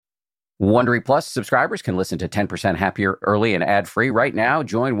Wondery Plus subscribers can listen to 10% Happier early and ad-free right now.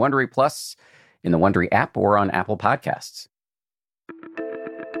 Join Wondery Plus in the Wondery app or on Apple Podcasts.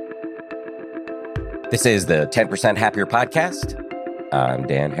 This is the 10% Happier podcast. I'm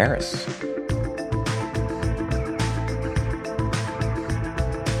Dan Harris.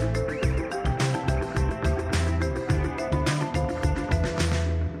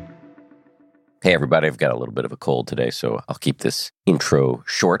 Hey, everybody. I've got a little bit of a cold today, so I'll keep this intro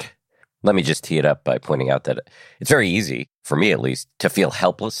short. Let me just tee it up by pointing out that it's very easy, for me at least, to feel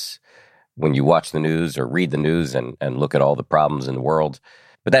helpless when you watch the news or read the news and look at all the problems in the world.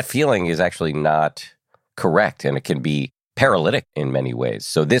 But that feeling is actually not correct, and it can be paralytic in many ways.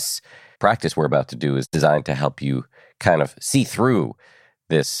 So this practice we're about to do is designed to help you kind of see through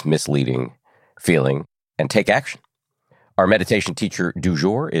this misleading feeling and take action. Our meditation teacher du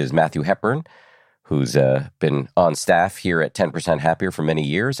jour is Matthew Hepburn, who's been on staff here at 10% Happier for many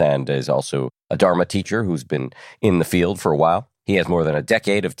years and is also a Dharma teacher who's been in the field for a while. He has more than a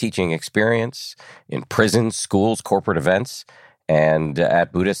decade of teaching experience in prisons, schools, corporate events, and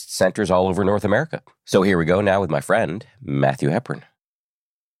at Buddhist centers all over North America. So here we go now with my friend, Matthew Hepburn.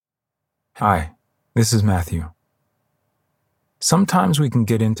 Hi, this is Matthew. Sometimes we can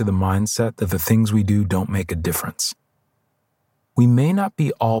get into the mindset that the things we do don't make a difference. We may not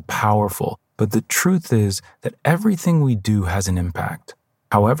be all-powerful, but the truth is that everything we do has an impact,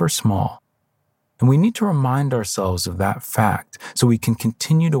 however small. And we need to remind ourselves of that fact so we can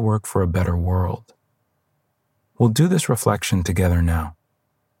continue to work for a better world. We'll do this reflection together now.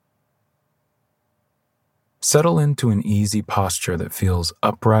 Settle into an easy posture that feels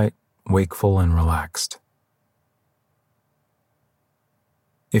upright, wakeful, and relaxed.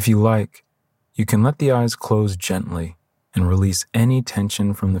 If you like, you can let the eyes close gently and release any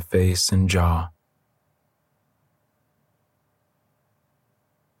tension from the face and jaw.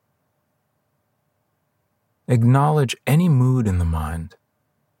 Acknowledge any mood in the mind.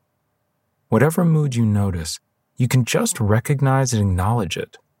 Whatever mood you notice, you can just recognize and acknowledge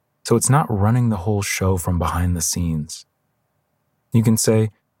it, so it's not running the whole show from behind the scenes. You can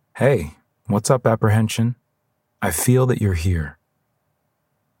say, "Hey, what's up, apprehension? I feel that you're here."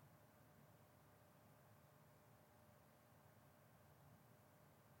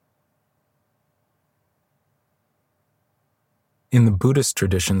 In the Buddhist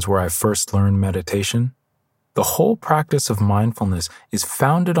traditions where I first learned meditation, the whole practice of mindfulness is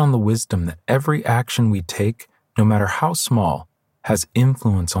founded on the wisdom that every action we take, no matter how small, has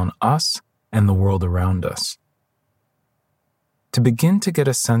influence on us and the world around us. To begin to get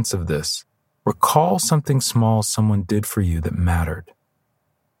a sense of this, recall something small someone did for you that mattered.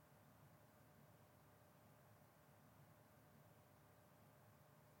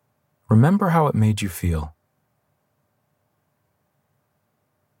 Remember how it made you feel.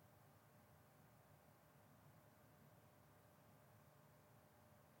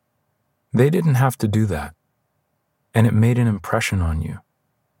 They didn't have to do that, and it made an impression on you.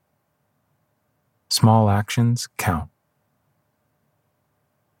 Small actions count.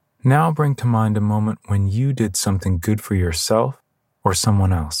 Now bring to mind a moment when you did something good for yourself or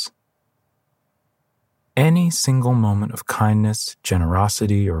someone else. Any single moment of kindness,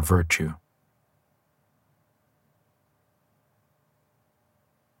 generosity, or virtue.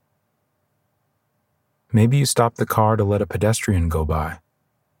 Maybe you stopped the car to let a pedestrian go by,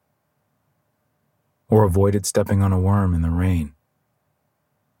 or avoided stepping on a worm in the rain.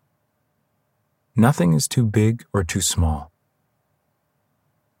 Nothing is too big or too small.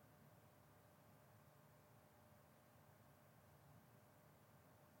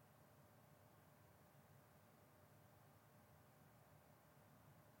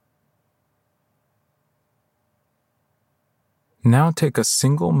 Now take a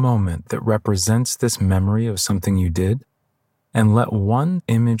single moment that represents this memory of something you did, and let one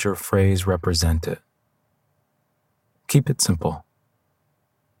image or phrase represent it. Keep it simple.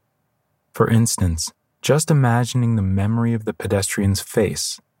 For instance, just imagining the memory of the pedestrian's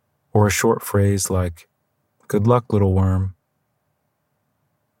face, or a short phrase like, "Good luck, little worm."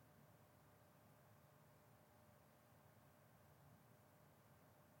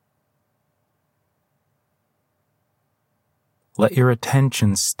 Let your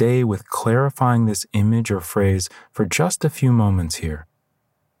attention stay with clarifying this image or phrase for just a few moments here.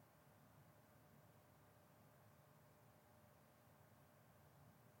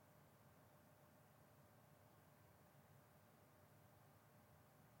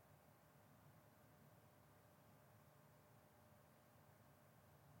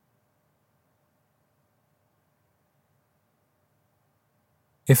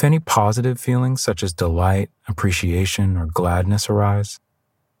 If any positive feelings such as delight, appreciation, or gladness arise,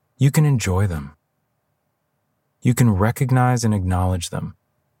 you can enjoy them. You can recognize and acknowledge them,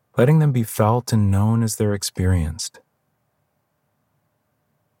 letting them be felt and known as they're experienced.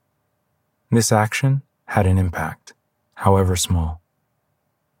 This action had an impact, however small.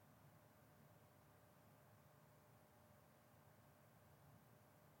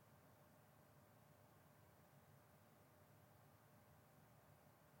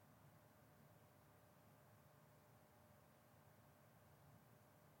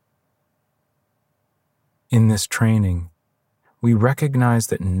 In this training, we recognize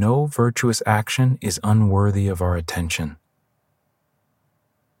that no virtuous action is unworthy of our attention.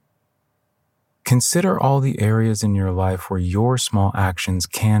 Consider all the areas in your life where your small actions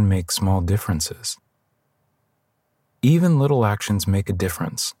can make small differences. Even little actions make a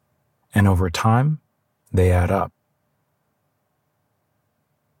difference, and over time, they add up.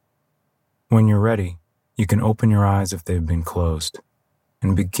 When you're ready, you can open your eyes if they've been closed,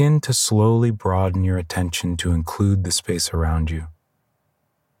 and begin to slowly broaden your attention to include the space around you.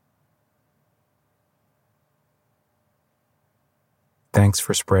 Thanks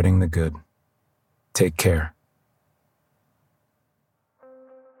for spreading the good. Take care.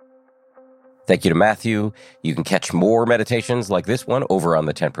 Thank you to Matthew. You can catch more meditations like this one over on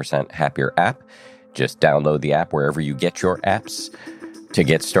the 10% Happier app. Just download the app wherever you get your apps to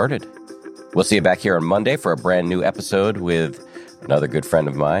get started. We'll see you back here on Monday for a brand new episode with another good friend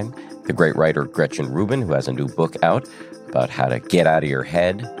of mine, the great writer Gretchen Rubin, who has a new book out about how to get out of your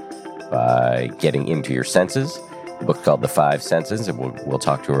head by getting into your senses. The book's called The Five Senses, and we'll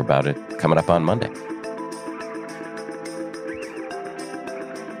talk to her about it coming up on Monday.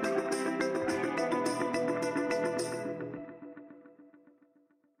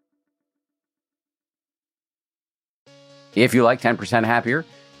 If you like 10% Happier,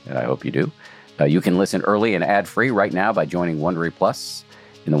 and I hope you do, you can listen early and ad-free right now by joining Wondery Plus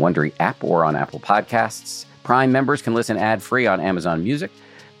in the Wondery app or on Apple Podcasts. Prime members can listen ad-free on Amazon Music.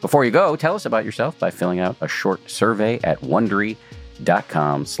 Before you go, tell us about yourself by filling out a short survey at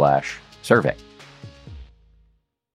Wondery.com/survey.